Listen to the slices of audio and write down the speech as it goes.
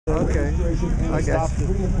Okay, I guess.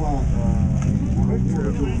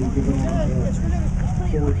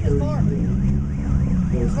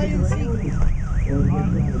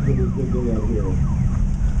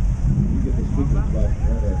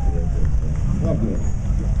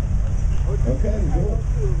 Okay, good.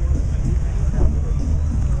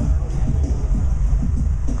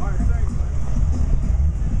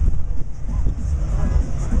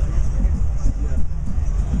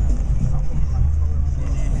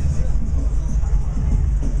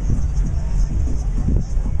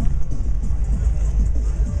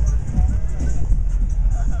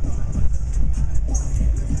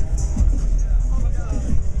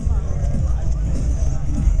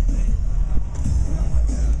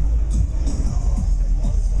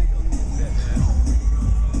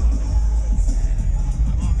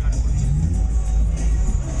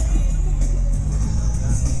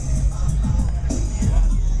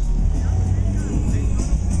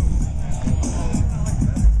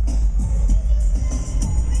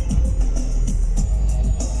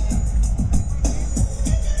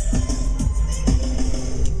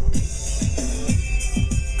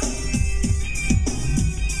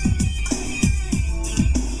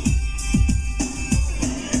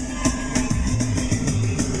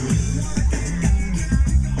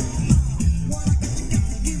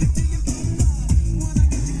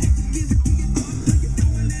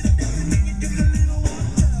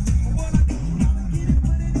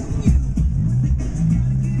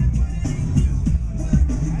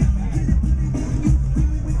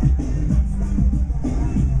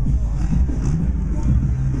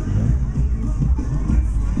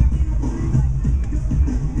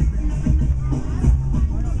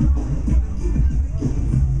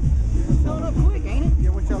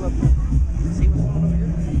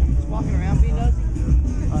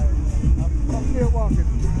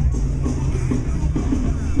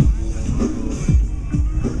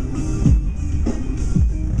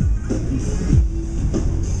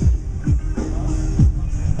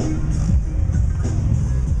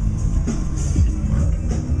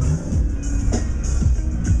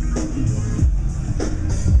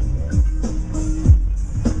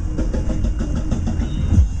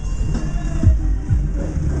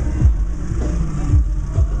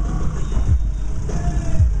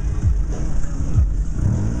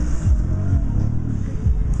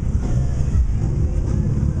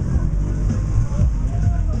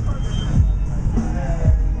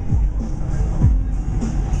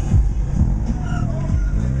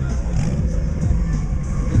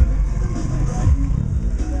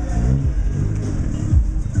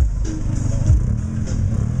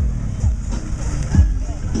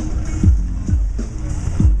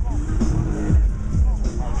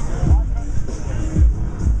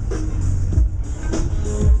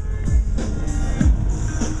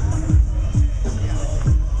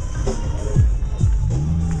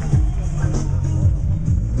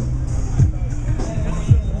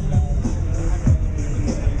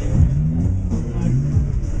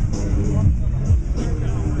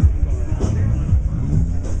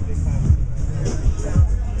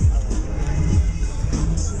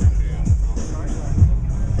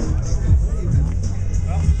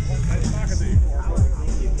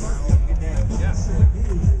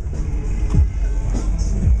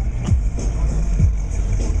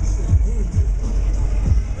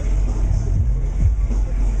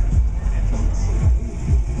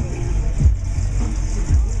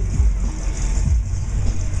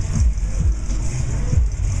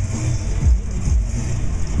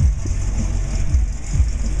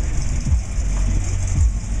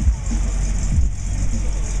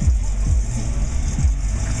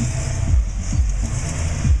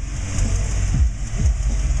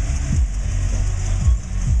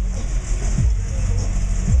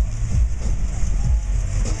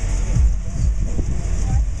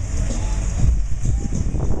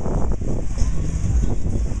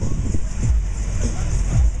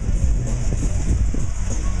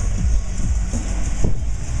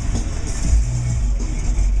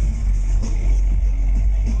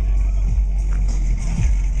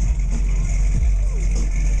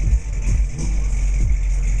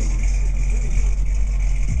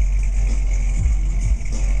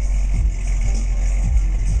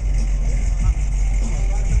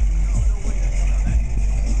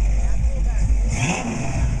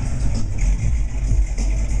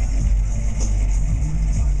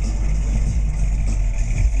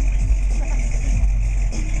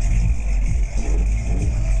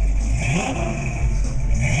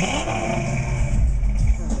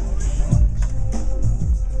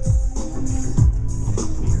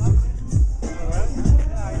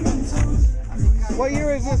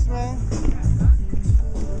 nice, man.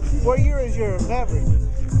 What year is your Maverick?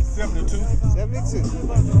 72.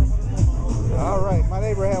 72. All right, my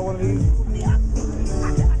neighbor had one of these.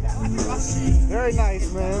 Very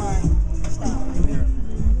nice, man.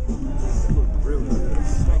 Really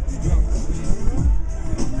good.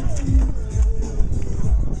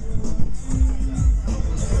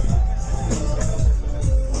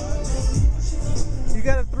 You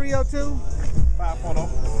got a 302? 5.0.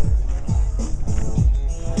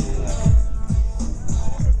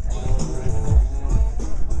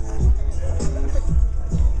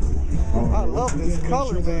 I love this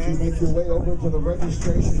color, Make sure that you man. make your way over to the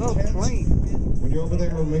registration So tent. clean. When you're over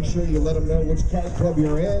there, make sure you let them know which car club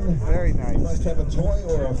you're in. Very You nice. must have a toy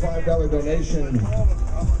or a $5 donation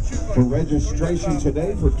for registration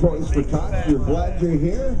today for Toys for Tots. We're glad you're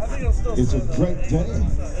here. It's a great day.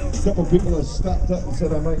 A couple people have stopped up and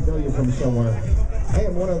said, I might know you from somewhere. I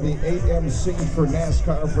am one of the 8 MCs for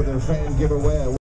NASCAR for their fan giveaway.